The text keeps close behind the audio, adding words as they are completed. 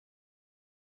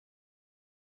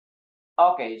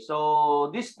Okay,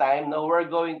 so this time now we're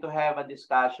going to have a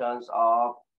discussions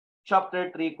of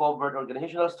Chapter 3 covered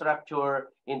organizational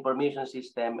structure, information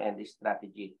system, and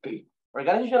strategy.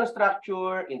 Organizational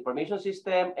structure, information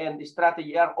system, and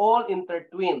strategy are all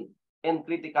intertwined and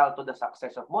critical to the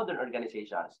success of modern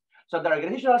organizations. So the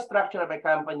organizational structure of a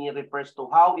company refers to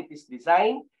how it is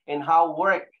designed and how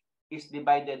work is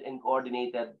divided and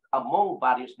coordinated among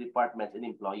various departments and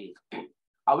employees.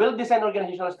 A well-designed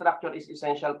organizational structure is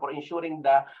essential for ensuring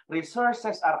the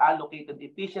resources are allocated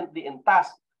efficiently and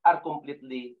tasks are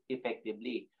completely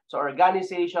effectively. So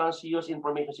organizations use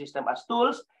information system as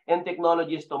tools and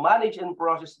technologies to manage and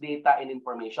process data and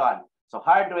information. So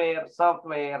hardware,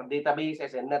 software,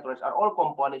 databases, and networks are all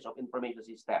components of information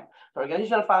system. So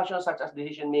organizational functions such as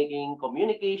decision-making,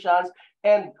 communications,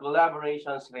 and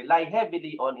collaborations rely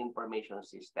heavily on information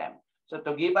system. So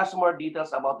to give us more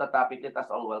details about the topic, let us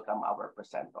all welcome our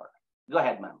presenter. Go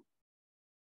ahead, ma'am.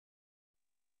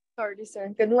 Sorry,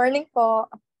 sir. Good morning po.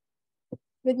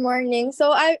 Good morning.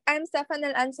 So I'm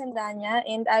Stefanel Ansandanya,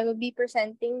 and I will be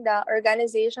presenting the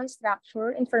organization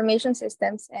structure, information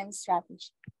systems, and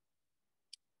strategy.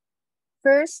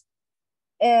 First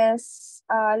is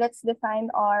let's define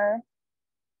our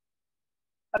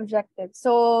objective.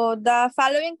 So the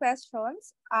following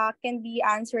questions can be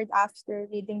answered after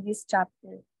reading this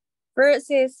chapter.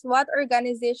 First is, what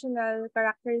organizational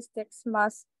characteristics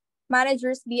must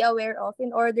managers be aware of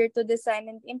in order to design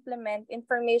and implement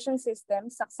information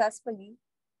systems successfully?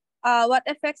 What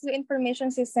effects do information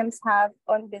systems have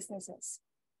on businesses?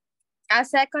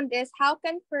 Second is, how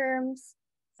can firms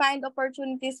find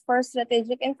opportunities for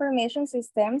strategic information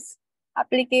systems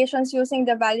applications using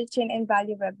the value chain and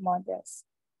value web models?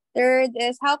 Third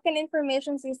is, how can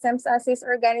information systems assist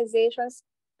organizations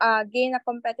gain a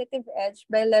competitive edge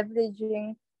by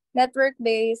leveraging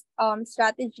network-based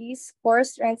strategies, core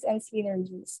strengths, and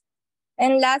synergies?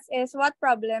 And last is, what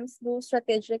problems do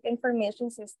strategic information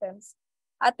systems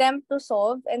attempt to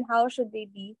solve, and how should they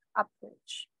be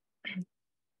approached?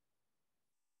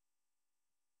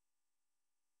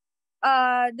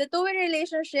 The two-way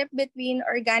relationship between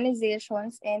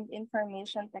organizations and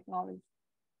information technology.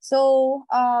 So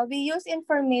we use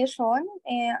information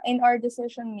in our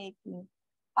decision making.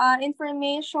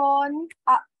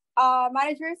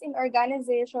 Managers in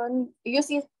organization use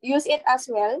it as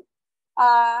well,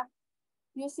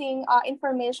 using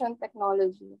information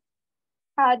technology.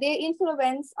 They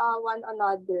influence one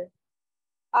another,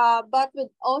 but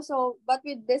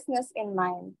with business in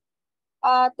mind.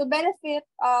 To benefit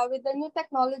with the new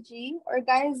technology,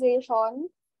 organization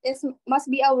must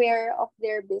be aware of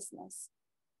their business.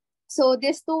 So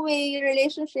this two-way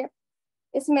relationship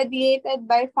is mediated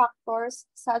by factors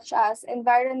such as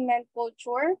environment,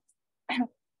 culture,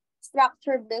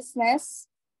 structure, business,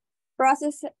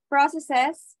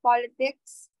 processes,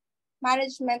 politics,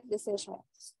 management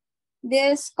decisions.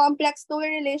 This complex two-way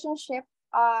relationship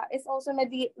is also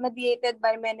mediated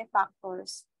by many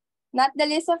factors, not the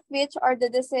least of which are the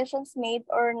decisions made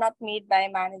or not made by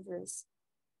managers.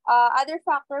 Other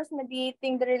factors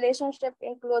mediating the relationship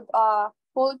include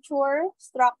culture,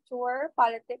 structure,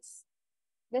 politics,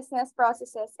 business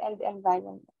processes, and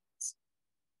environment.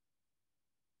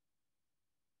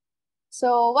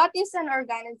 So what is an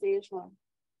organization?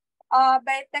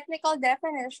 By technical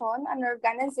definition, an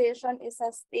organization is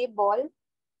a stable,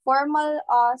 formal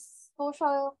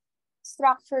social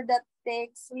structure that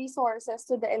takes resources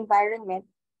to the environment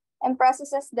and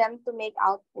processes them to make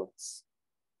outputs.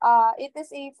 It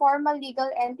is a formal legal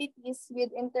entities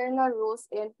with internal rules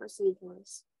and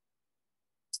procedures.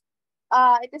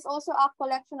 It is also a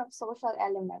collection of social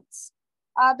elements.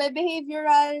 By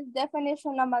behavioral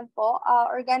definition naman po,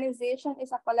 organization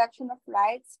is a collection of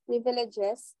rights,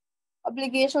 privileges,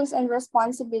 obligations, and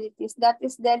responsibilities that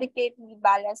is delicately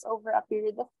balanced over a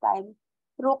period of time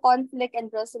through conflict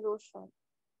and resolution.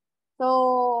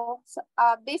 So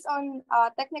based on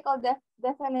technical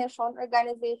definition,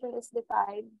 organization is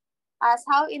defined as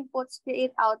how inputs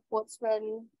create outputs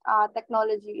when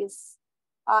technology is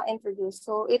introduced.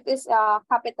 So it is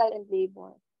capital and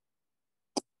labor.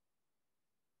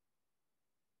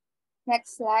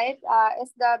 Next slide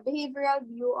is the behavioral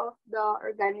view of the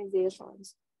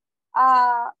organizations.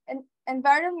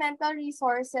 Environmental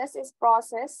resources is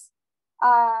process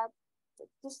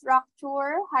to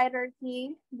structure,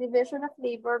 hierarchy, division of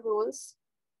labor rules,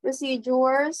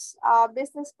 procedures,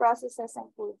 business processes, and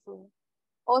culture.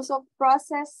 Also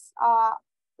process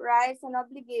rights and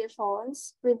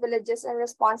obligations, privileges and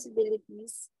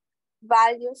responsibilities,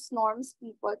 values, norms,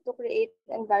 people to create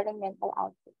environmental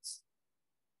outputs.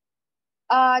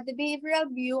 The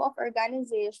behavioral view of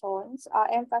organizations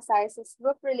emphasizes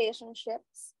group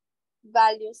relationships,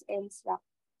 values, and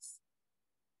structures.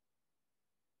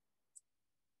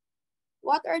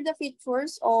 What are the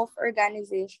features of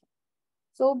organization?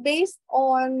 So based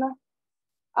on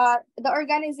the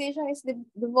organization is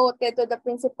devoted to the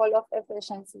principle of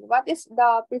efficiency. What is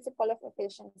the principle of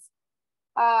efficiency?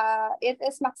 It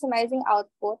is maximizing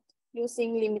output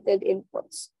using limited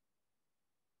inputs.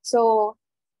 So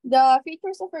the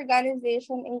features of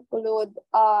organization include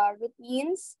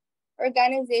routines,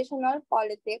 organizational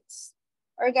politics,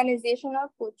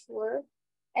 organizational culture,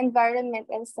 environment,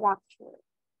 and structure.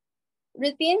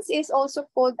 Routines is also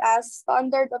called as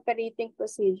standard operating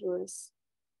procedures.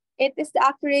 It is the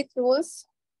accurate rules,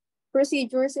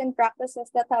 procedures, and practices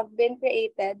that have been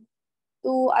created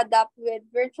to adapt with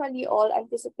virtually all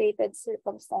anticipated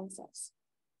circumstances.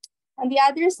 On the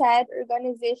other side,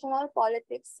 organizational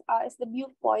politics is the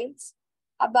viewpoints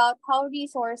about how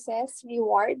resources,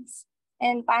 rewards,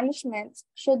 and punishments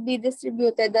should be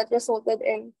distributed that resulted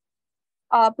in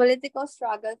political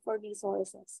struggle for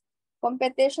resources,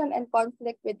 competition, and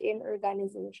conflict within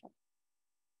organization.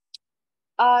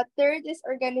 Third is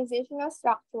organizational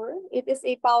structure. It is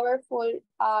a powerful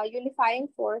unifying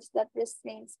force that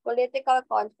restrains political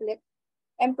conflict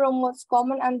and promotes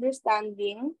common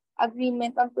understanding,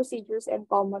 agreement on procedures, and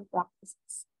common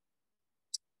practices.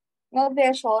 In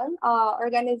addition,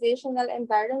 organizational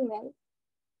environment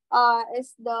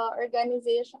is the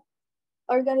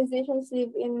organizations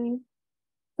live in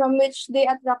from which they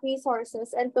attract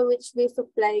resources and to which they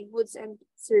supply goods and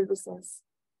services.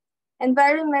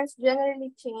 Environments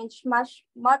generally change much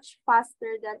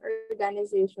faster than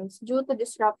organizations due to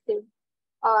disruptive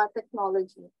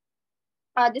technology.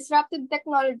 Disruptive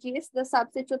technology is the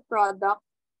substitute product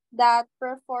that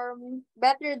perform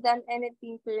better than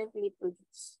anything currently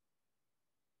produced.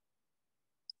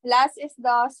 Last is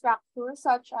the structure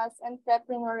such as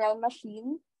entrepreneurial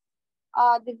machine,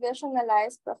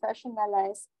 divisionalized,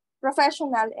 professional,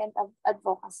 and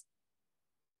advocacy.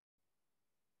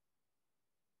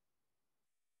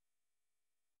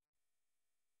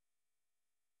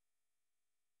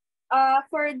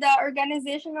 For the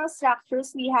organizational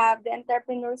structures, we have the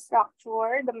entrepreneur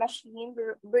structure, the machine,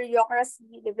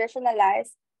 bureaucracy,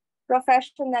 divisionalized,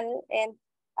 professional, and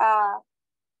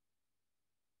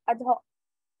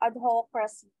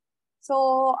advocacy.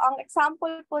 So, ang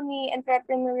example po ni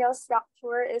entrepreneurial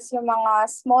structure is yung mga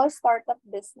small startup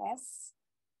business.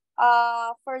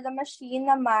 For the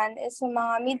machine naman is yung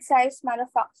mga mid-sized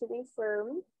manufacturing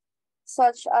firm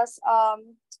such as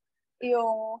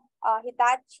yung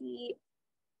Hitachi,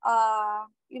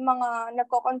 yung mga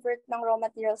nagko-convert ng raw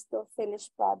materials to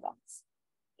finished products.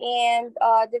 And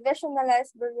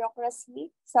divisionalized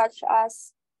bureaucracy such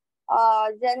as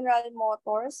General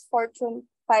Motors, Fortune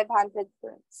 500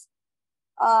 firms,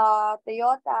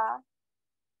 Toyota,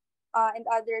 and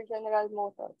other General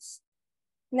Motors.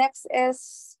 Next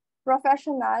is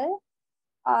professional,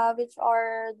 which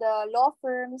are the law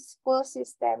firms, school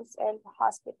systems, and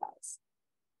hospitals.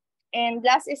 And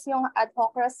last is yung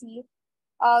advocacy,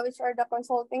 which are the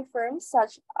consulting firms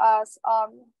such as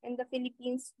in the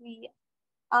Philippines,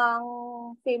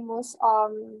 ang famous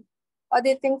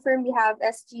auditing firm, we have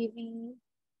SGV,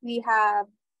 we have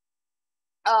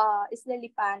Isla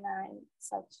Lipana and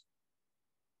such.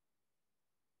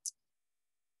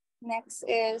 Next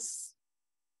is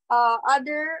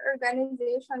other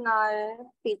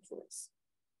organizational features.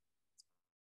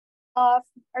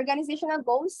 Organizational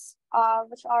goals,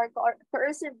 which are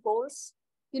coercive goals,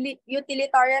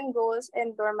 utilitarian goals,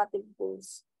 and normative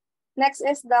goals. Next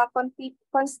is the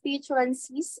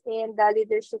constituencies and the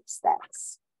leadership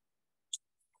styles.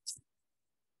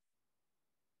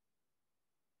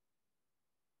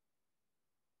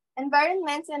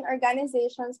 Environments and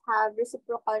organizations have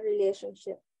reciprocal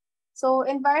relationship. So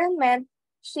environment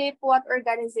shape what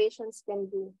organizations can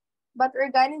do. But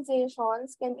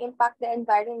organizations can impact the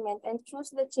environment and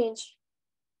choose to change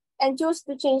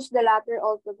the latter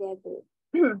altogether.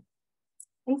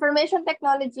 Information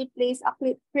technology plays a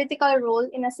critical role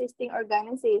in assisting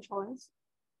organizations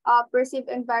perceive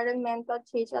environmental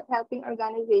change at helping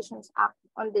organizations act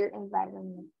on their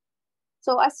environment.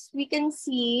 So as we can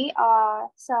see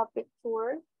sa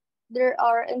picture, there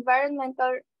are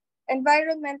environmental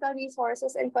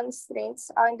resources and constraints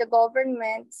in the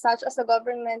government, such as the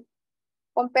government,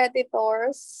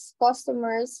 competitors,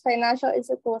 customers, financial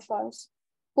institutions,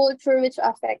 culture which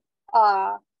affect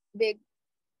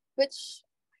which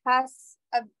has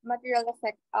a material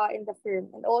effect in the firm,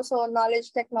 and also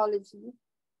knowledge technology,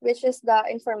 which is the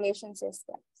information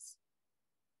systems.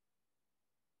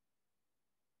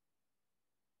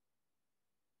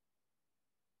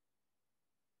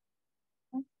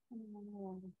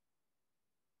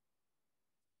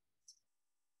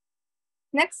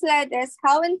 Next slide is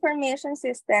how information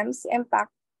systems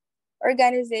impact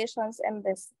organizations and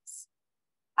business.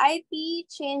 IT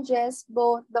changes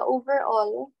both the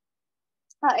overall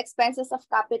expenses of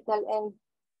capital and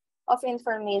of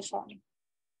information.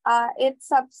 It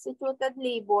substituted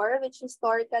labor, which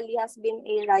historically has been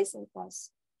a rising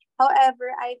cost.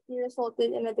 However, IT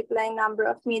resulted in a declining number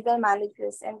of middle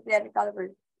managers and clerical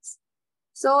workers.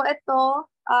 So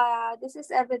this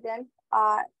is evident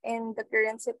in the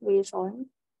current situation.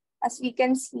 As we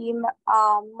can see,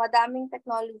 madaming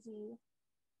technology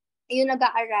yung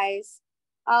nag-arise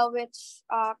which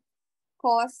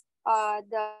cost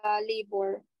the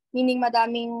labor, meaning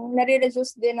madaming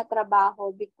nare-reduce din na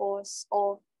trabaho because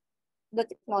of the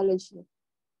technology.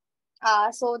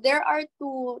 So there are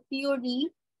two theory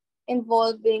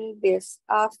involving this.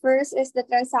 First is the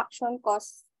transaction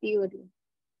cost theory.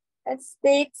 It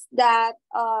states that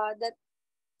the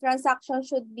transaction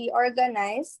should be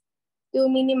organized to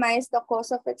minimize the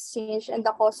cost of exchange and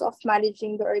the cost of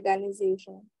managing the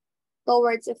organization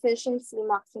towards efficiency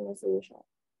maximization.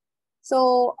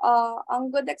 So, ang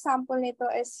good example nito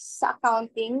is sa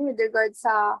accounting with regard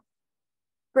sa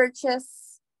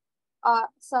purchase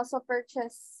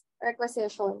purchase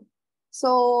requisition.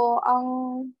 So,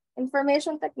 ang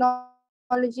information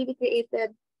technology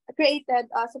created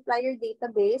a supplier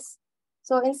database.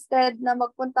 So, instead na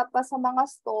magpunta pa sa mga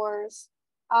stores,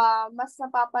 mas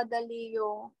napapadali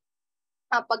yung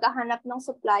paghahanap ng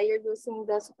supplier using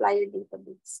the supplier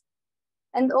database.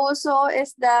 And also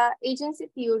is the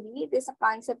agency theory. This is a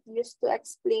concept used to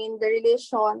explain the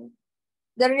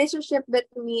relationship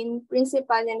between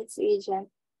principal and its agent,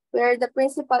 where the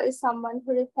principal is someone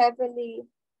who heavily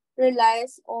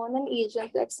relies on an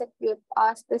agent to execute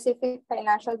specific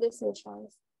financial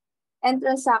decisions and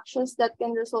transactions that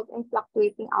can result in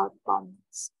fluctuating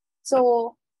outcomes.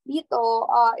 So, dito,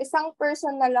 isang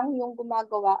person na lang yung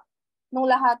gumagawa ng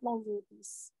lahat ng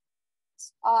duties.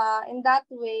 In that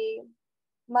way,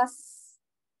 mas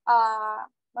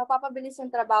mapapabilis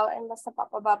yung trabaho and mas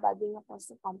napapababa din yung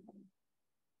cost ng company.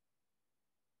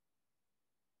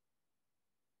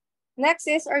 Next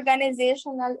is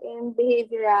organizational and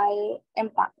behavioral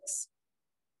impacts.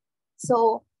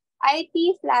 So,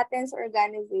 IT flattens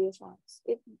organizations.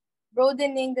 It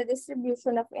broadening the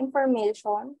distribution of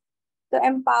information to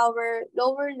empower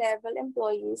lower level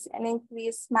employees and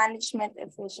increase management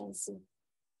efficiency.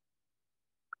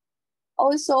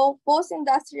 Also,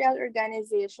 post-industrial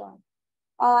organization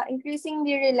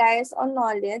increasingly relies on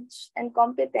knowledge and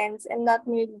competence and not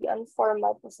merely on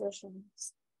formal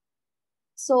positions.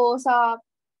 So, sa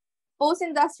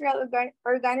post-industrial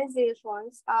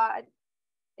organizations,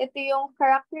 ito yung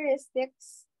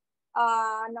characteristics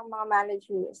ng mga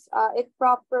managers.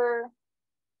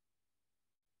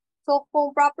 So,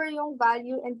 kung proper yung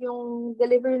value and yung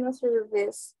delivery ng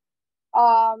service,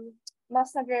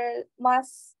 mas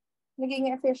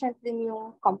naging efficient din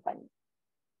yung company.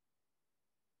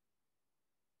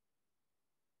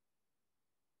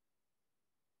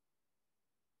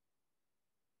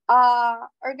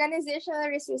 Organizational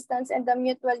resistance and the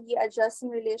mutually adjusting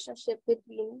relationship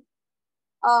between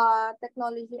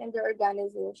technology and the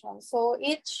organization. So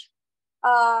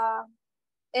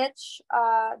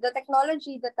the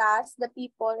technology, the task, the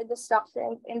people, and the structure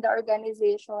in the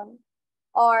organization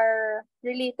are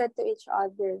related to each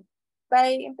other.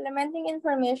 By implementing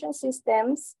information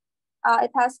systems,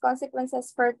 it has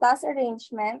consequences for task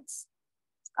arrangements,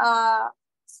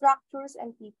 structures,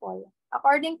 and people.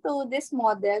 According to this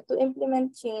model, to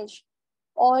implement change,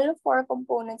 all four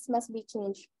components must be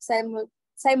changed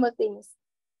simultaneously.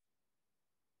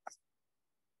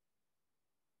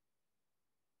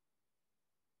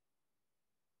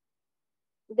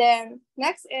 Then,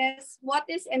 next is, what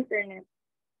is internet?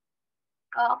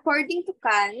 According to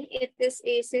Khan, it is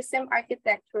a system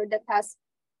architecture that has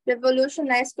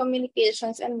revolutionized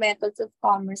communications and methods of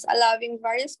commerce, allowing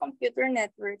various computer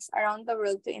networks around the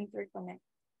world to interconnect.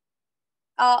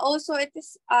 Also,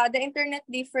 the internet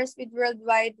differs with World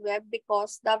Wide Web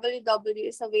because www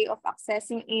is a way of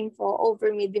accessing info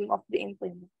over medium of the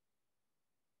internet.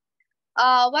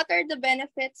 What are the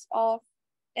benefits of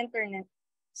internet?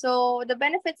 So the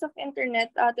benefits of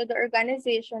internet to the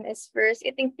organization is, first,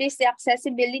 it increases the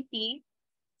accessibility,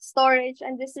 storage,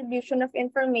 and distribution of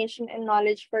information and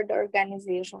knowledge for the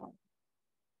organization.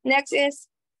 Next is,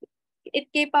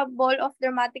 it capable of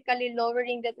dramatically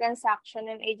lowering the transaction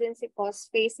and agency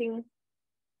costs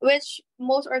which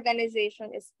most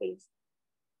organization is faced.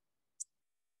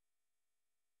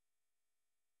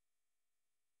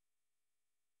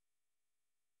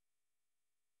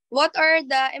 What are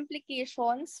the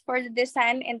implications for the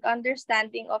design and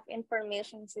understanding of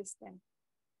information system?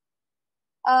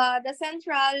 The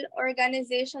central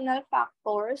organizational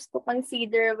factors to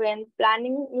consider when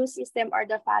planning new system are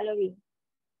the following.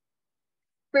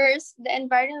 First, the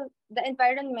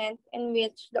environment in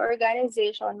which the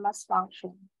organization must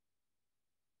function.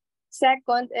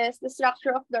 Second is the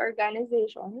structure of the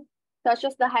organization, such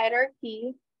as the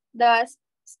hierarchy, the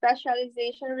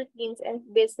specialization routines, and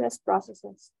business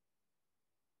processes.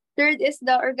 Third is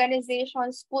the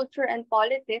organization's culture and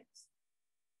politics,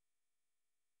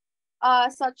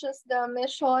 such as the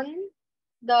mission,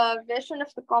 the vision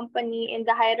of the company, and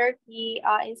the hierarchy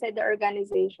inside the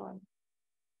organization.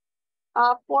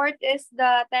 Fourth is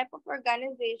the type of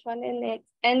organization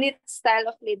and its style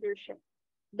of leadership,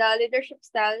 the leadership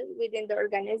style within the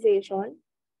organization.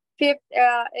 Fifth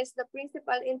is the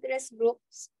principal interest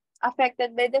groups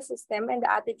affected by the system and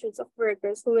the attitudes of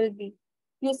workers who will be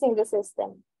using the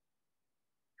system.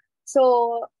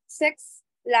 So sixth,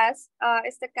 last,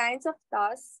 is the kinds of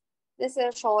tasks,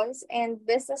 decisions, and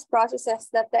business processes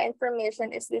that the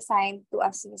information is designed to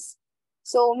assist.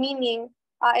 So meaning,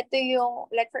 ito yung,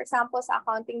 like for example, sa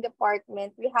accounting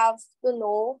department, we have to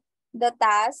know the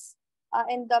tasks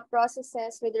and the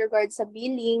processes with regards sa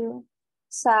billing,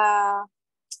 sa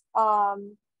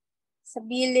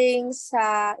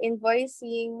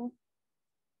invoicing,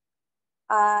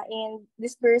 and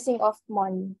disbursing of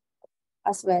money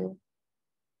as well.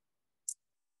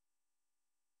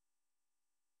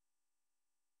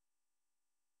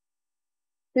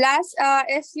 Last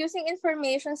is using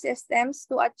information systems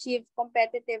to achieve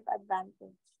competitive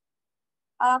advantage.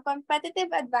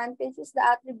 Competitive advantage is the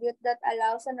attribute that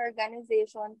allows an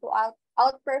organization to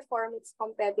outperform its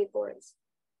competitors.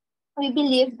 We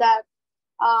believe that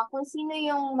kung sino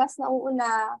yung mas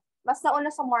nauna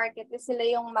sa market, is sila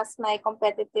yung mas may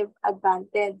competitive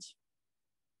advantage.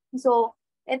 So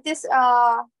it is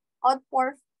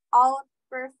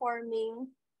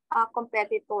outperforming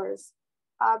competitors.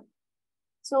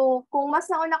 So kung mas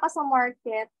nauna ka sa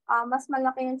market, mas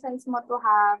malaki yung chance mo to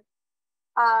have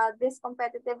this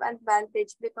competitive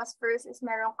advantage because first is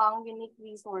meron kang unique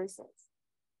resources.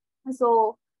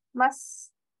 So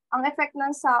ang effect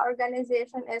nun sa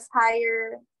organization is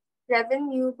higher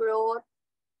revenue growth,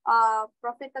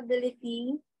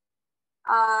 profitability,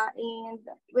 and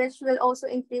which will also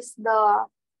increase the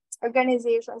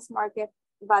organization's market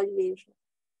valuation.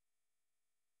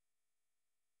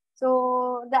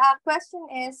 So the question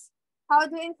is, how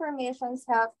do informations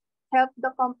help the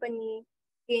company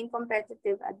gain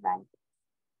competitive advantage?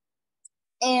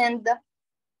 And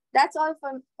that's all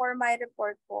for my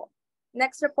report po.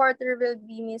 Next reporter will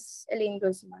be Ms. Elaine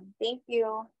Guzman. Thank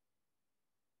you.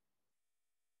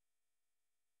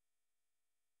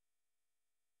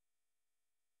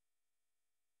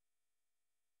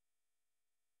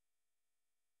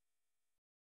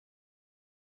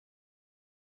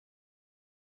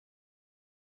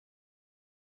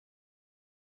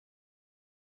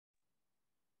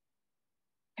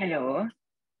 Hello?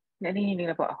 Narinig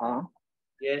na po ako?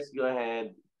 Yes, go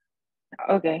ahead.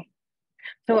 Okay.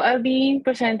 So I'll be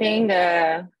presenting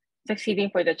the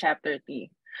succeeding for the chapter 3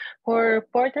 for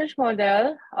Porter's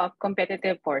model of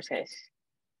competitive forces.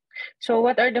 So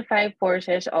what are the 5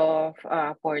 forces of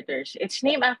Porter's? It's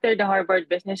named after the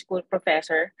Harvard Business School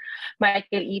professor,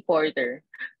 Michael E. Porter.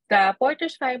 The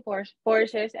Porter's 5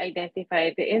 forces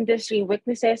identify the industry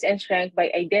weaknesses and strengths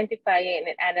by identifying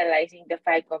and analyzing the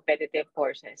 5 competitive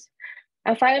forces.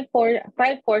 A five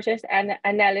forces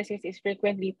analysis is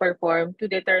frequently performed to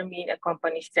determine a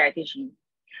company's strategy.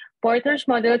 Porter's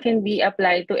model can be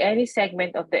applied to any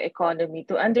segment of the economy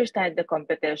to understand the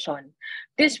competition.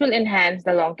 This will enhance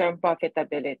the long-term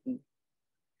profitability.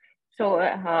 So,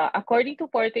 according to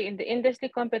Porter, in the industry,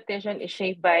 competition is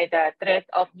shaped by the threat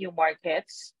of new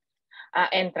markets,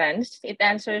 entrance. It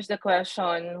answers the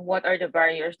question, what are the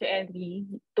barriers to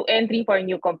entry for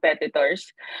new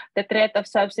competitors? The threat of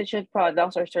substitute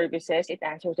products or services. It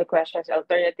answers the questions,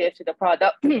 alternatives to the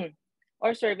product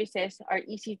or services are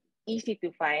easy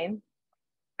to find.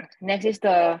 Next is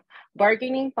the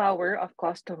bargaining power of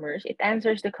customers. It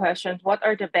answers the questions, what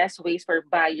are the best ways for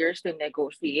buyers to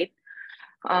negotiate?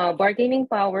 Bargaining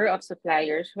power of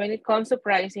suppliers. When it comes to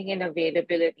pricing and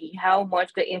availability, how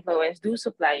much the influence do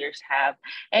suppliers have?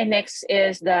 And next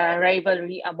is the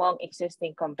rivalry among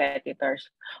existing competitors,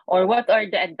 or what are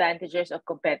the advantages of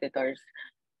competitors?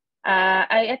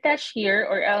 I attach here,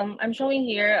 or I'm showing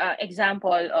here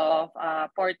example of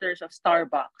Porters of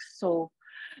Starbucks. So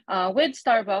with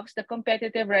Starbucks, the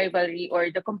competitive rivalry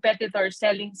or the competitors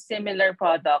selling similar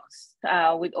products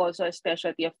with also a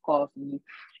specialty of coffee.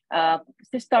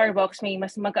 Si Starbucks may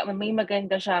may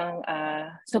maganda siyang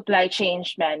supply chain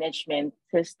management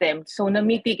system. So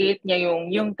na-mitigate niya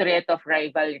yung threat of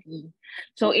rivalry.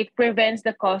 So it prevents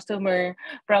the customer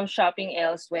from shopping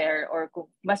elsewhere, or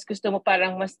kung mas gusto mo,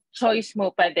 parang mas choice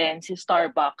mo pa din si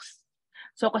Starbucks.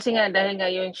 So kasi nga dahil nga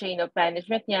yung chain of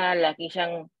management niya, lagi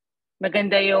siyang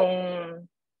maganda yung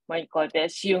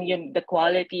the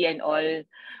quality and all.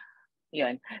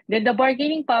 Yun. Then the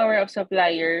bargaining power of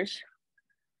suppliers.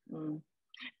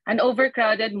 An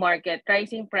overcrowded market,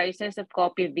 rising prices of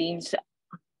coffee beans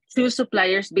to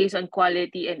suppliers based on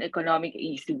quality and economic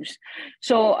issues.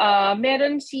 So,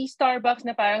 meron si Starbucks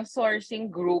na parang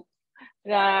sourcing group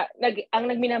na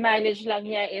ang nagminamanage lang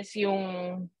niya is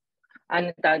yung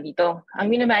ang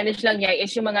minamanage lang niya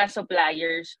is yung mga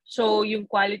suppliers. So, yung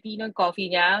quality ng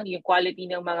coffee niya, yung quality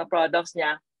ng mga products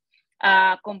niya,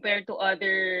 compared to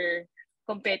other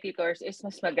competitors is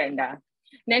mas maganda.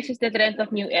 Next is the trend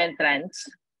of new entrants.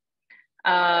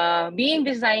 Being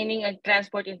designing and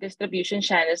transport and distribution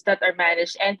channels that are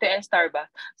managed end-to-end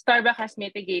Starbucks has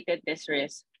mitigated this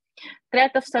risk.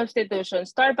 Threat of substitution.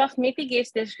 Starbucks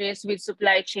mitigates this risk with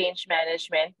supply chain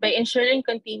management by ensuring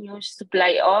continuous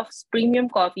supply of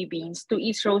premium coffee beans to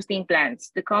its roasting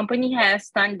plants. The company has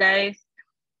standardized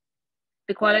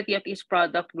the quality of its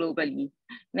product globally.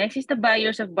 Next is the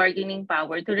buyers of bargaining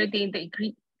power. To retain the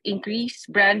increased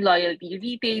brand loyalty,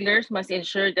 retailers must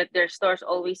ensure that their stores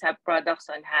always have products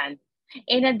on hand.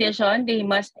 In addition, they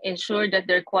must ensure that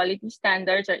their quality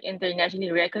standards are internationally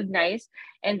recognized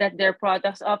and that their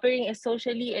products offering is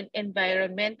socially and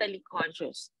environmentally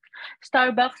conscious.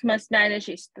 Starbucks must manage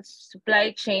its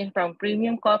supply chain from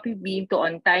premium coffee bean to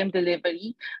on-time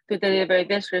delivery to deliver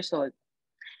this result.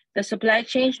 The supply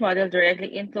chain model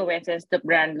directly influences the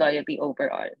brand loyalty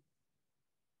overall.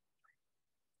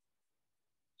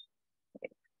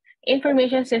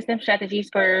 Information system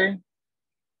strategies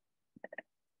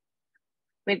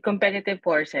with competitive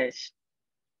forces.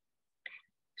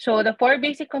 So the 4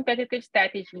 basic competitive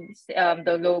strategies,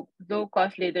 the low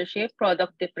cost leadership,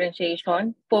 product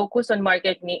differentiation, focus on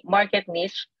market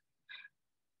niche,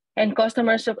 and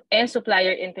customer and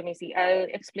supplier intimacy. I'll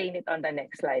explain it on the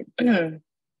next slide.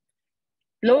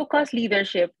 Low-cost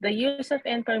leadership, the use of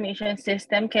information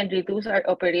system can reduce our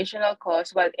operational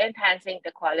costs while enhancing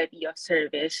the quality of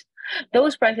service.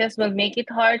 Those prices will make it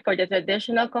hard for the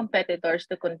traditional competitors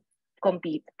to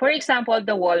compete. For example,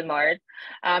 the Walmart,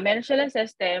 meron silang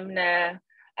system na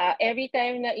every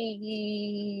time na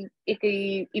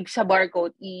sa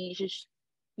barcode,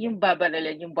 yung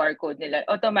babaralan yung barcode nila,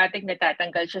 automatic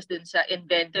natatanggal siya dun sa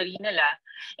inventory nila.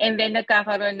 And then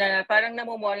nagkakaroon na parang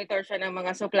namomonitor siya ng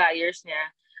mga suppliers niya.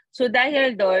 So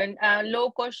dahil doon,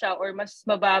 low cost siya or mas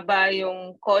mababa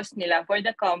yung cost nila for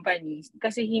the companies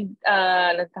kasi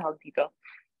nagtawag dito.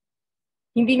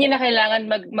 Hindi niya na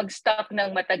kailangan mag-stock ng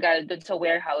matagal doon sa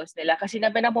warehouse nila kasi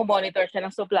namomonitor siya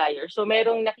ng supplier. So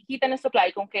merong nakikita ng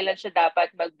supplier kung kailan siya dapat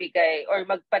magbigay or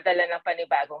magpadala ng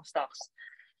panibagong stocks.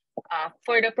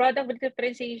 For the product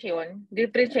differentiation,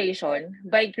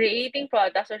 by creating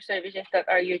products or services that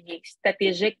are unique,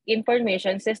 strategic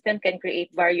information system can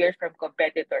create barriers from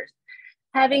competitors.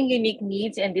 Having unique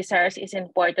needs and desires is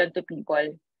important to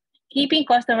people. Keeping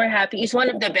customer happy is one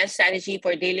of the best strategy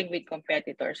for dealing with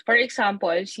competitors. For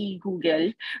example, si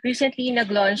Google, recently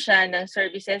nag-launch siya ng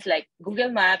services like Google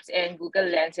Maps and Google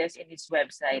Lenses in its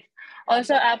website.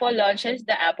 Also, Apple launches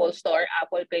the Apple Store,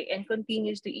 Apple Pay, and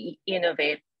continues to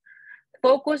innovate.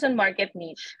 Focus on market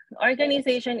niche.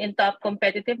 Organization in top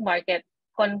competitive market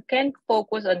can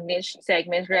focus on niche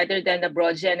segments rather than the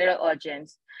broad general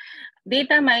audience.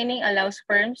 Data mining allows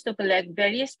firms to collect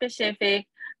very specific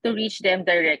to reach them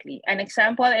directly. An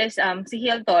example is si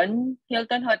Hilton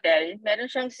Hotel, meron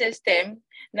siyang system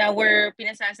na where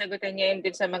pinasasagutan niya yun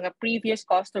din sa mga previous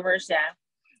customers niya.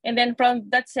 And then from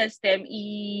that system,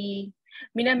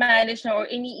 minamanage na or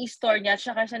ini-store niya at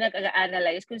saka siya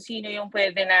nag-analyze kung sino yung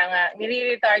pwede na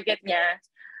nire-target niya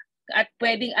at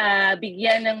pwedeng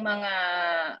bigyan ng mga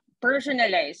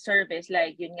personalized service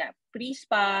like yun nga, free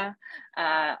spa,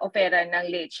 ofera ng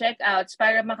late checkouts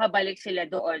para makabalik sila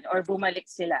doon or bumalik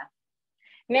sila.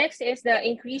 Next is the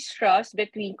increased trust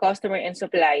between customer and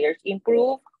suppliers.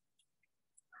 Improve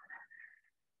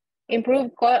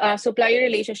supplier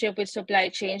relationship with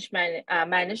supply chain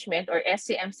management or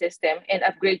SCM system and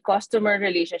upgrade customer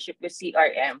relationship with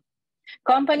CRM.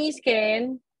 Companies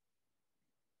can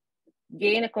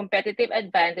gain a competitive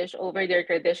advantage over their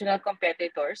traditional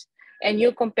competitors and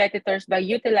new competitors by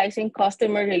utilizing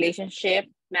customer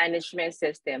relationship management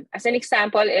system. As an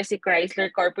example, is the Chrysler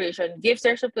Corporation gives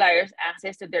their suppliers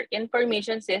access to their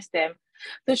information system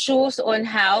to choose on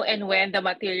how and when the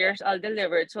materials are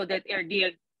delivered so that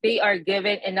they are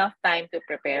given enough time to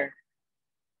prepare.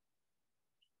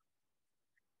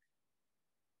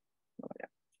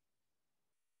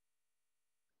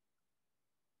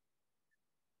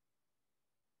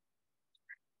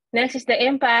 Next is the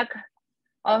impact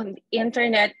of the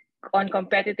internet on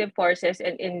competitive forces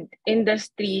and in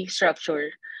industry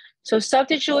structure. So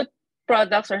substitute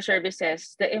products or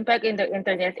services. The impact in the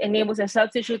internet enables a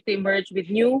substitute to emerge with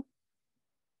new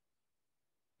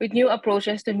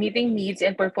approaches to meeting needs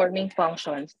and performing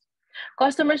functions.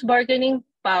 Customers' bargaining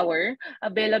power,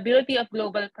 availability of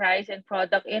global price and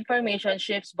product information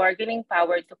shifts bargaining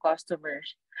power to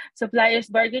customers. Suppliers'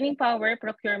 bargaining power,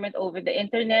 procurement over the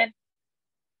internet.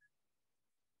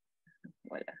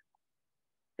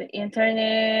 The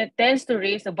internet tends to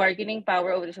raise the bargaining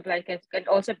power over the supply can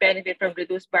also benefit from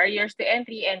reduced barriers to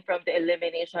entry and from the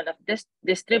elimination of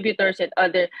distributors and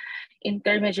other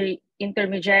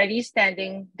intermediaries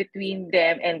standing between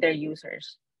them and their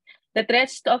users. The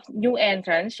threats of new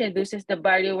entrants reduces the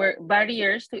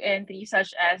barriers to entry,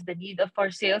 such as the need for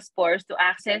sales force to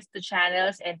access to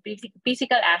channels and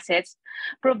physical assets,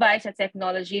 provides a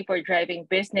technology for driving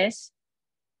business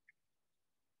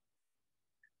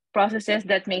processes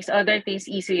that makes other things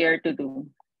easier to do.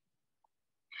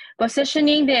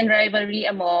 Positioning the rivalry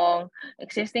among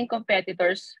existing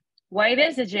competitors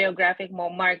widens the geographic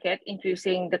market,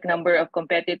 increasing the number of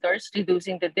competitors,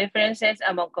 reducing the differences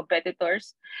among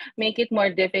competitors, make it more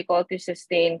difficult to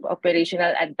sustain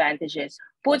operational advantages,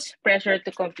 puts pressure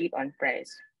to compete on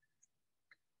price.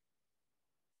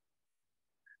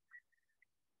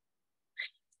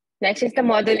 Next is the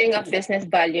modeling of business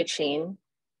value chain.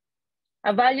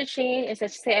 A value chain is a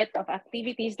set of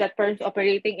activities that firms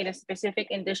operating in a specific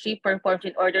industry performs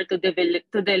in order to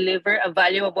deliver a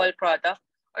valuable product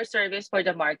or service for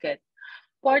the market.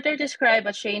 Porter described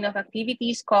a chain of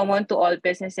activities common to all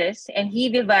businesses, and he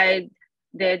divided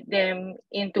them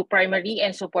into primary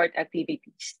and support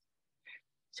activities.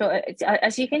 So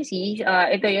as you can see,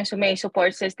 ito yung may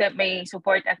support system, may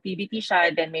support activity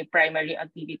siya, then may primary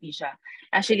activity siya.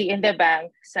 Actually, in the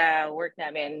bank, sa work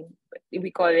namin, we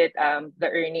call it the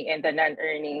earning and the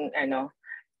non-earning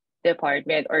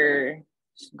department or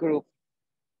group.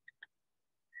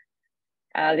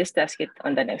 I'll discuss it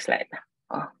on the next slide.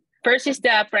 First is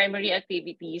the primary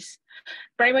activities.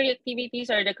 Primary activities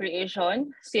are the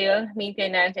creation, sale,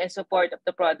 maintenance, and support of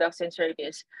the products and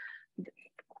service.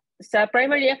 Sa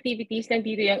primary activities,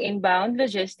 nandito yung inbound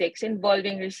logistics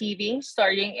involving receiving,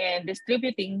 storing, and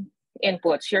distributing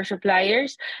inputs. Your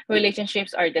suppliers'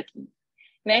 relationships are the key.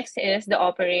 Next is the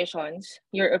operations.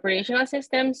 Your operational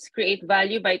systems create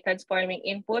value by transforming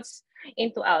inputs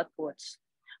into outputs.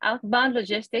 Outbound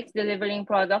logistics, delivering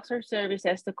products or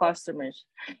services to customers.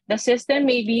 The system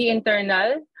may be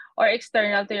internal or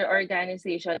external to your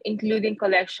organization, including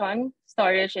collection,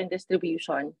 storage, and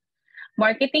distribution.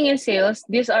 Marketing and sales,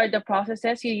 these are the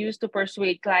processes you use to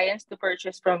persuade clients to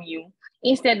purchase from you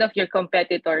instead of your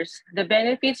competitors. The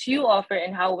benefits you offer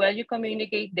and how well you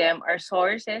communicate them are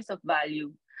sources of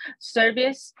value.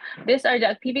 Service, these are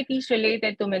the activities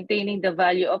related to maintaining the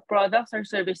value of products or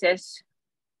services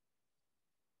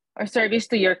or service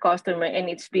to your customer, and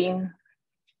it's being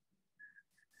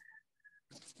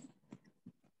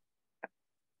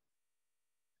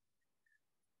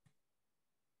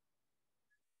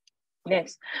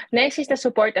Next is the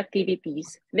support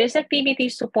activities. These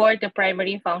activities support the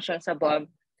primary functions above.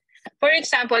 For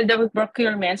example, the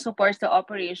procurement supports the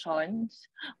operations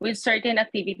with certain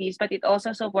activities, but it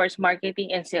also supports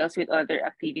marketing and sales with other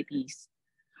activities.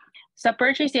 Sa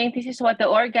purchasing, this is what the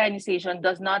organization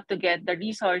does not to get the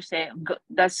resources,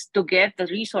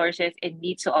 it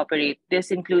needs to operate.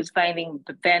 This includes finding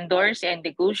the vendors and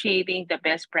negotiating the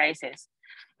best prices.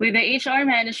 With the HR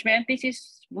management, this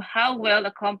is how well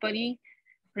a company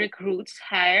recruits,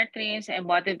 hires, trains, and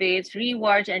motivates,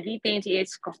 rewards, and retains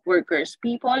its workers.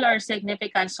 People are a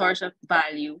significant source of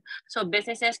value, so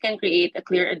businesses can create a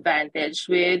clear advantage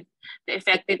with the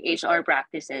effective HR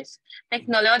practices.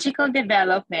 Technological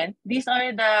development, these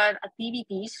are the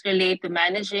activities related to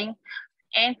managing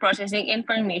and processing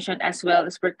information as well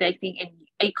as protecting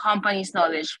a company's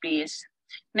knowledge base.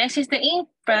 Next is the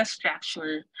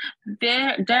infrastructure.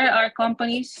 There are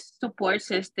companies' support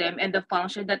system and the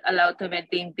function that allow to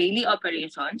maintain daily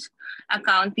operations.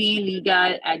 Accounting,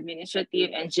 legal,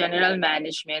 administrative, and general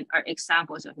management are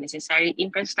examples of necessary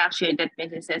infrastructure that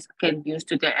businesses can use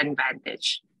to their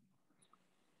advantage.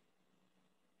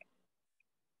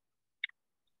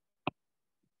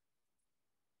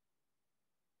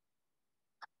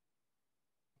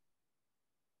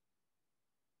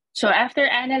 So after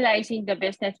analyzing the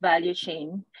business value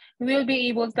chain, we will be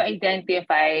able to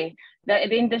identify the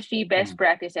industry best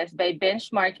practices by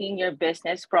benchmarking your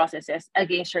business processes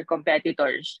against your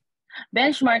competitors.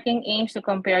 Benchmarking aims to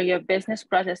compare your business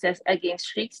processes against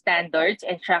strict standards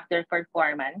and track their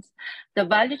performance. The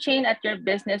value chain at your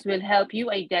business will help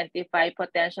you identify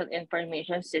potential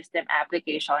information system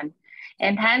application.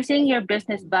 Enhancing your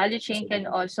business value chain can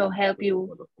also help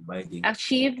you providing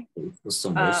achieve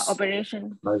customers,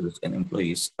 operation. buyers, and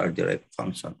employees are direct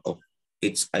function of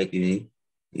its IT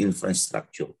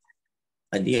infrastructure.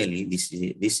 Ideally,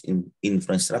 this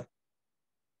infrastructure.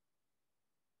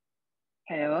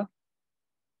 Hello.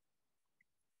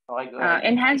 Okay, go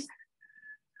ahead.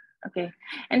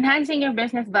 Enhancing your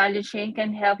business value chain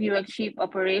can help you achieve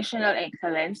operational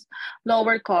excellence,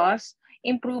 lower costs,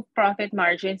 improve profit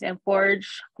margins, and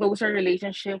forge closer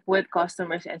relationship with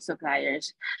customers and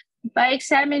suppliers. By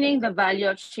examining the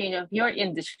value chain of your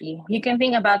industry, you can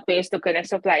think about ways to connect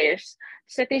suppliers,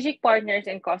 strategic partners,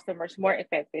 and customers more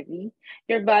effectively.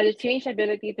 Your value chain's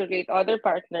ability to rate other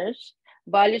partners.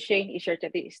 Value chain is your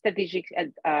strategic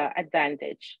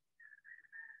advantage.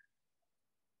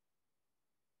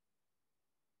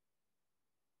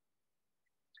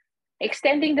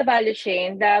 Extending the value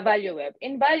chain, the value web.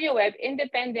 In value web,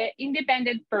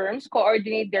 independent firms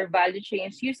coordinate their value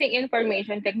chains using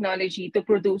information technology to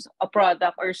produce a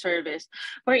product or service.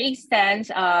 For instance,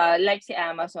 like si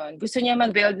Amazon, gusto niya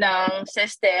mag-build ng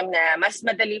system na mas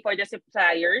madali for the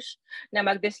suppliers na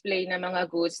mag-display ng mga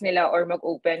goods nila or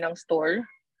mag-open ng store.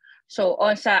 So,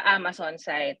 on sa Amazon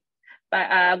site.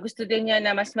 Gusto din niya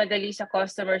na mas madali sa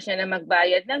customers niya na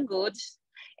magbayad ng goods.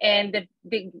 And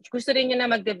gusto rin niya na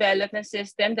mag-develop ng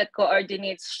system that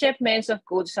coordinates shipments of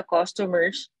goods sa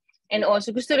customers. And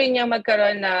also gusto rin niya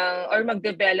magkaroon ng or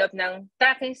mag-develop ng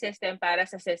tracking system para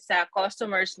sa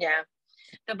customers niya.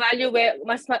 The value web,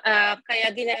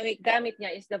 kaya gamit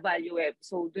niya is the value web.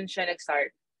 So dun siya nag-start.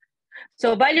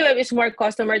 So value web is more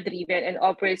customer-driven and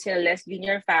operates in a less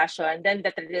linear fashion than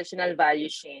the traditional value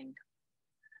chain.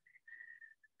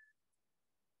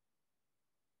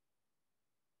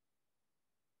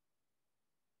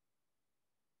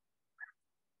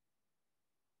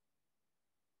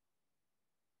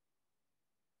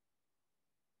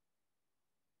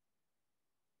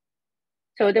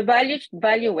 So the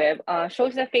value web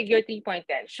shows the figure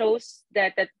 3.10, shows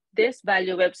that this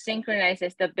value web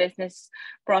synchronizes the business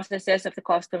processes of the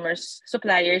customers,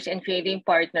 suppliers, and trading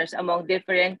partners among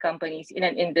different companies in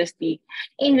an industry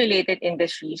in related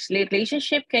industries.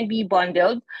 Relationship can be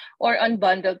bundled or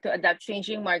unbundled to adapt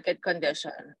changing market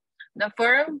conditions. The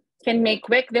firm can make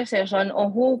quick decision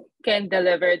on who can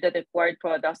deliver the required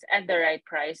products at the right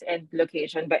price and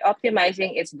location by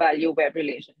optimizing its value web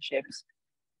relationships.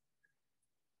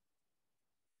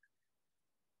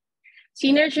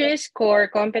 Synergies,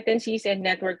 core competencies, and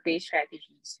network-based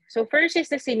strategies. So first is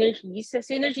the synergies. The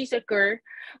synergies occur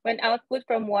when output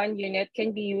from one unit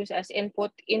can be used as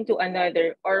input into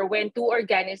another, or when two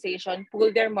organizations pool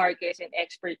their markets and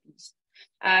expertise.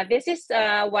 This is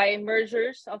why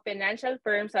mergers of financial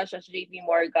firms such as JP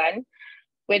Morgan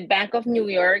with Bank of New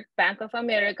York, Bank of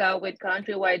America with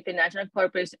countrywide financial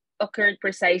corporates occurred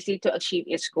precisely to achieve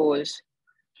its goals.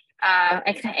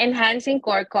 Enhancing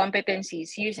core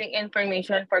competencies. Using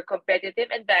information for competitive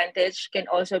advantage can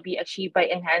also be achieved by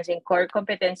enhancing core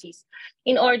competencies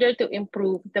in order to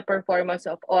improve the performance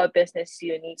of all business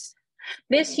units.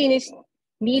 These units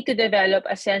need to develop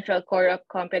a central core of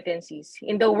competencies.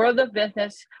 In the world of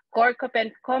business, core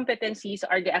competencies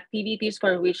are the activities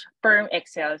for which firm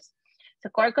excels. The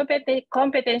core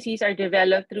competencies are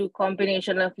developed through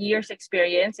combination of years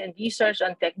experience and research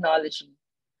on technology.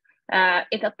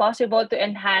 It is possible to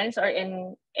enhance or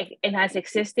enhance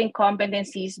existing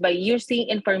competencies by using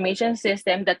information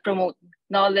systems that promote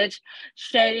knowledge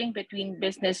sharing between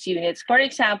business units. For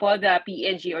example, the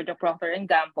P&G or the Procter &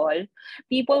 Gamble,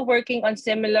 people working on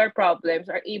similar problems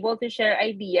are able to share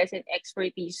ideas and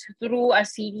expertise through a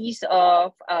series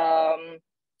of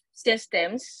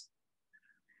systems.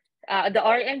 The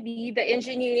R&D, the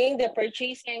engineering, the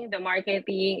purchasing, the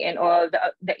marketing, and all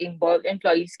the involved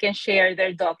employees can share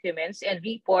their documents and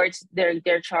reports,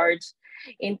 their charts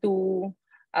into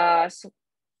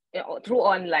through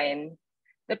online.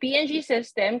 The P&G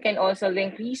system can also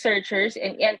link researchers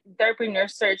and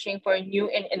entrepreneurs searching for new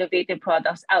and innovative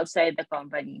products outside the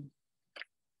company.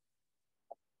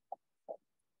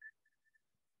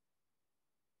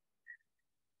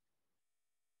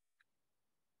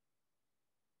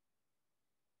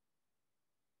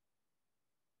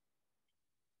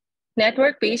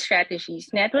 Network-based strategies.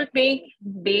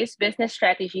 Network-based business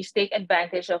strategies take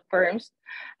advantage of firms'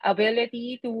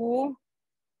 ability to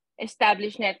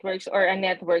established networks or a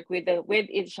network with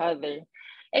each other.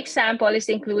 Examples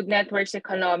include networks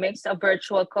economics, a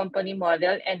virtual company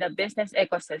model, and the business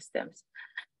ecosystems.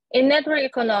 In network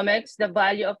economics, the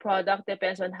value of product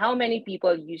depends on how many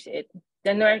people use it.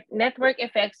 The network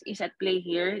effects is at play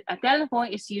here. A telephone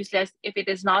is useless if it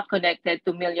is not connected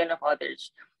to millions of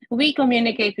others. We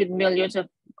communicate with millions of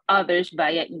others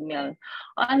via email.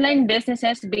 Online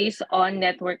businesses based on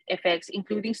network effects,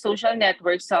 including social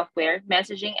network software,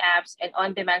 messaging apps, and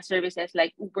on-demand services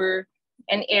like Uber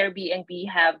and Airbnb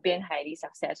have been highly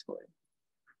successful.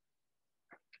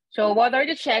 So what are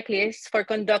the checklists for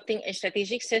conducting a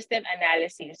strategic system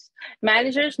analysis?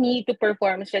 Managers need to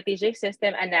perform strategic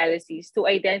system analysis to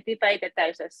identify the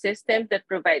types of systems that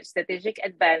provide strategic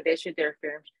advantage to their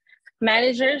firms.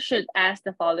 Managers should ask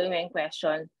the following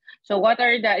question. So what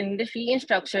are the industry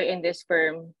structure in this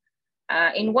firm?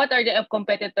 In what are the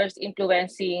competitors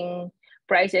influencing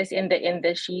prices in the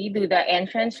industry? Do the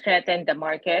entrants threaten the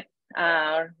market?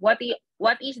 What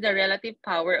is the relative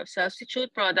power of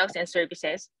substitute products and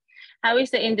services? How is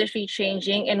the industry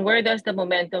changing and where does the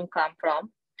momentum come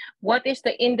from? What is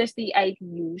the industry IT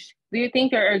use? Do you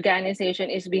think your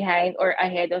organization is behind or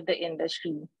ahead of the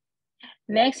industry?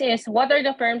 Next is what are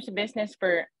the firm's business,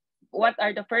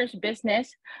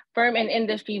 firm and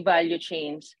industry value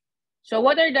chains? So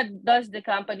does the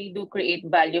company do create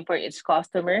value for its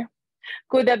customer?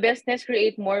 Could the business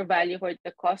create more value for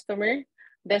the customer?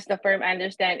 Does the firm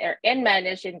understand and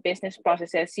manage in business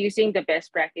processes using the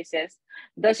best practices?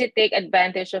 Does it take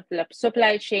advantage of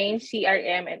supply chain,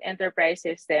 CRM, and enterprise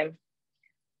system?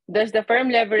 Does the firm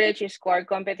leverage its core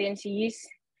competencies?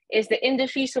 Is the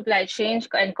industry supply chain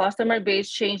and customer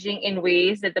base changing in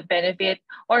ways that benefit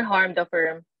or harm the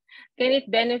firm? Can it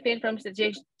benefit from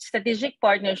strategic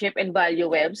partnership and value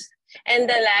webs? And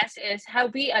the last is,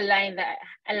 have we aligned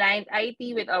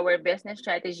IT with our business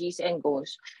strategies and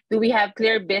goals? Do we have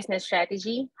clear business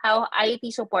strategy? How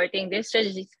IT supporting this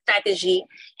strategy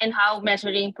and how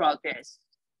measuring progress?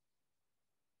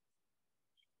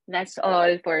 That's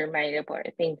all for my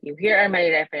report. Thank you. Here are my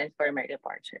reference for my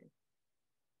report, sir.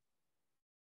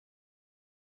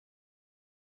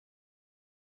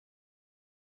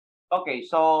 Okay,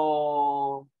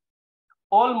 so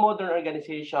all modern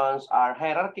organizations are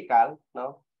hierarchical,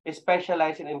 no?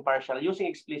 Specialized and impartial, using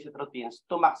explicit routines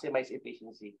to maximize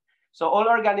efficiency. So all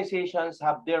organizations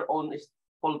have their own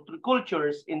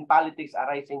cultures in politics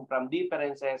arising from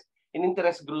differences in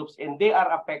interest groups, and they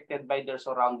are affected by their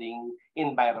surrounding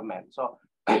environment. So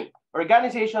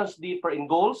organizations differ in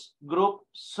goals, group,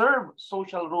 serve,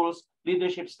 social rules,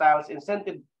 leadership styles,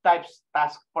 incentive types,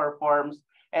 task performs,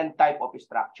 and type of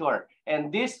structure. And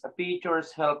these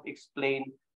features help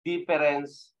explain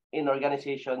difference in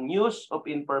organization use of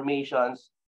information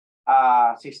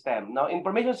system. Now,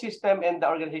 information system and the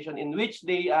organization in which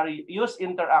they are used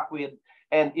interact with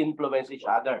and influence each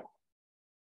other.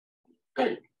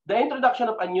 The introduction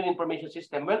of a new information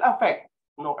system will affect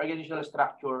organizational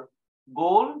structure,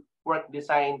 goal, work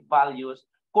design, values,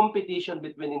 competition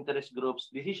between interest groups,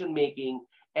 decision making,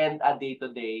 and a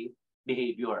day-to-day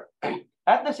behavior.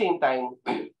 At the same time,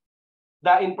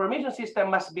 the information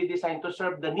system must be designed to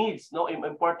serve the needs of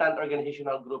important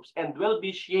organizational groups and will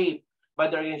be shaped by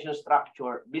the organizational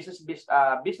structure,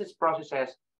 business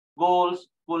processes, goals,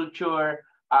 culture,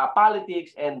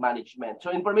 politics, and management.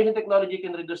 So information technology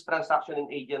can reduce transaction and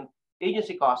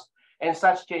agency costs, and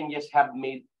such changes have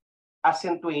made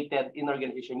accentuated in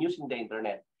organization using the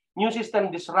internet. New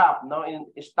system disrupt in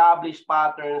established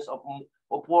patterns of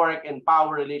work and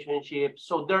power relationships.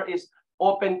 So there is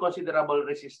often considerable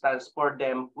resistance for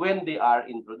them when they are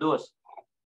introduced.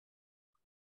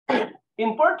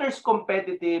 In Porter's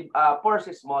competitive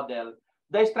forces model,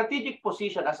 the strategic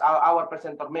position, as our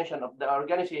presenter mentioned, of the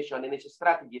organization and its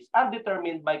strategies are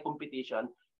determined by competition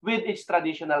with its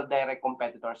traditional direct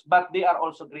competitors, but they are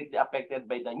also greatly affected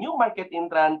by the new market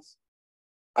entrants,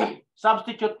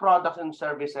 substitute products and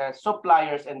services,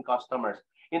 suppliers, and customers.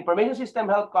 Information system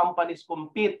help companies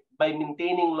compete by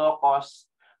maintaining low costs,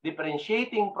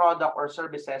 differentiating product or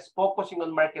services, focusing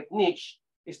on market niche,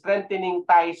 strengthening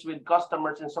ties with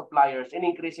customers and suppliers, and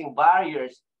increasing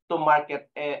barriers to market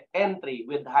entry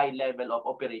with high level of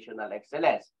operational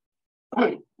excellence.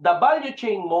 The value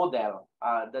chain model,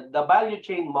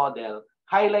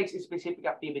 highlights specific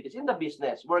activities in the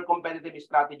business where competitive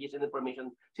strategies and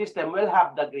information system will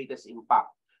have the greatest impact.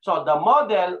 So the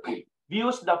model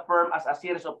views the firm as a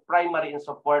series of primary and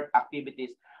support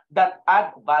activities that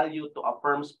add value to a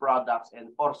firm's products and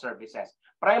or services.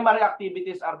 Primary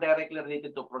activities are directly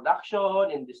related to production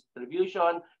and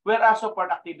distribution, whereas support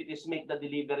activities make the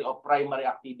delivery of primary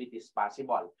activities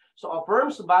possible. So a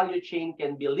firm's value chain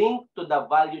can be linked to the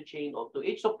value chain of to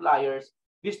each suppliers,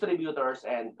 distributors,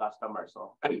 and customers.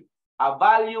 So a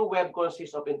value web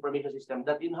consists of information system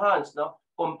that enhance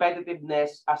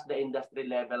competitiveness at the industry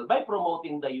level by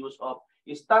promoting the use of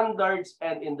standards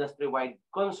and industry-wide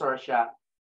consortia,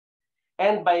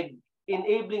 and by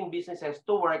enabling businesses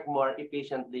to work more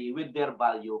efficiently with their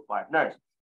value partners.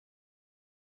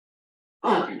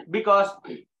 Because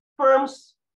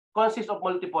firms consist of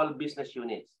multiple business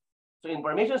units. So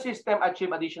information system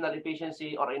achieve additional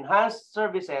efficiency or enhance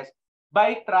services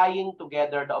by trying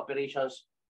together the operations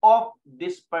of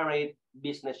disparate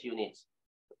business units.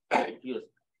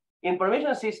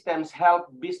 Information systems help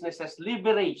businesses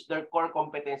leverage their core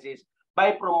competencies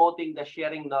by promoting the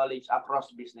sharing knowledge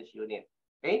across business units.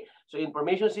 Okay, so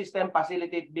information system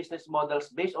facilitate business models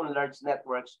based on large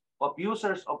networks of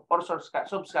users or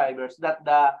subscribers that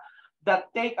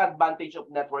take advantage of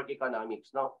network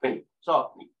economics. No,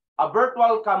 so a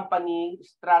virtual company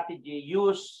strategy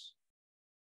uses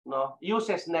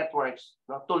networks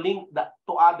to link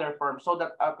to other firms so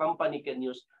that a company can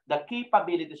use the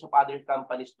capabilities of other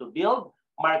companies to build,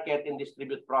 market, and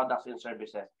distribute products and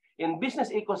services. In business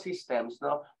ecosystems,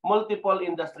 multiple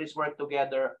industries work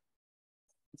together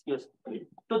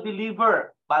to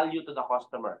deliver value to the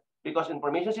customer because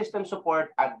information systems support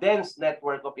a dense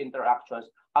network of interactions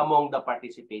among the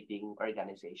participating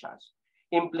organizations.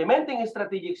 Implementing a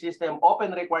strategic system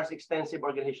often requires extensive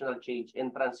organizational change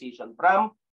and transition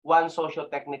from one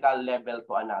socio-technical level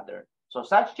to another. So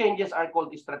such changes are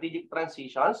called strategic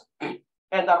transitions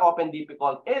and are often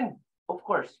difficult and, of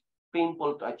course,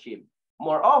 painful to achieve.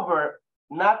 Moreover,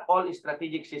 not all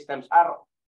strategic systems are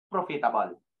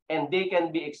profitable and they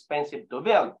can be expensive to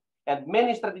build. And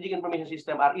many strategic information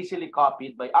systems are easily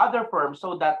copied by other firms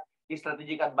so that the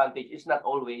strategic advantage is not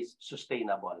always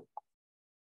sustainable.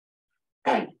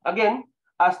 Again,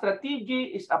 a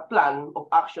strategy is a plan of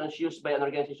actions used by an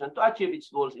organization to achieve its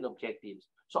goals and objectives.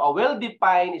 So a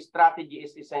well-defined strategy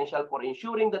is essential for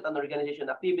ensuring that an organization's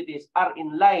activities are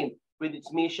in line with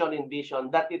its mission and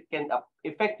vision, that it can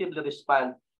effectively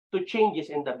respond to changes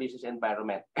in the business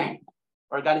environment.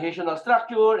 Organizational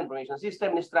structure, information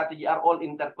system, and strategy are all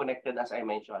interconnected, as I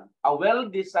mentioned. A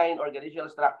well-designed organizational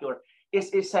structure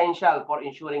is essential for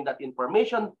ensuring that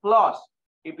information flows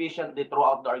efficiently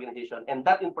throughout the organization and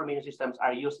that information systems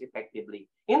are used effectively.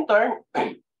 In turn,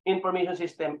 information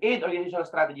system aid organizational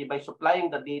strategy by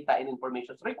supplying the data and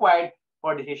information required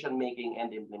for decision-making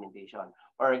and implementation.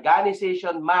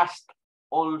 Organization must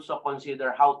also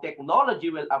consider how technology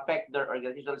will affect their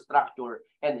organizational structure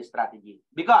and strategy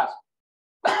because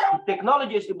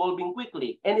technology is evolving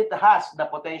quickly and it has the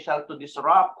potential to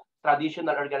disrupt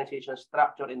traditional organization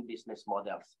structure and business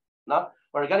models. No?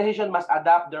 Organization must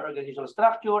adapt their organizational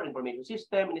structure, information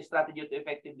system, and strategy to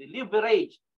effectively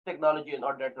leverage technology in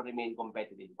order to remain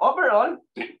competitive. Overall,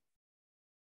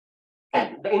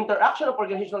 the interaction of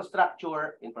organizational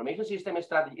structure, information system, and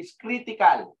strategy is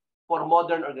critical for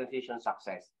modern organization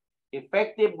success.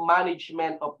 Effective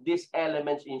management of these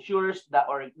elements ensures that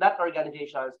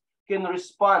organizations can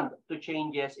respond to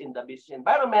changes in the business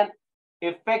environment,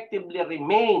 effectively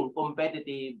remain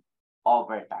competitive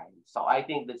over time. So I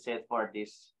think that's it for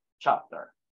this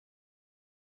chapter.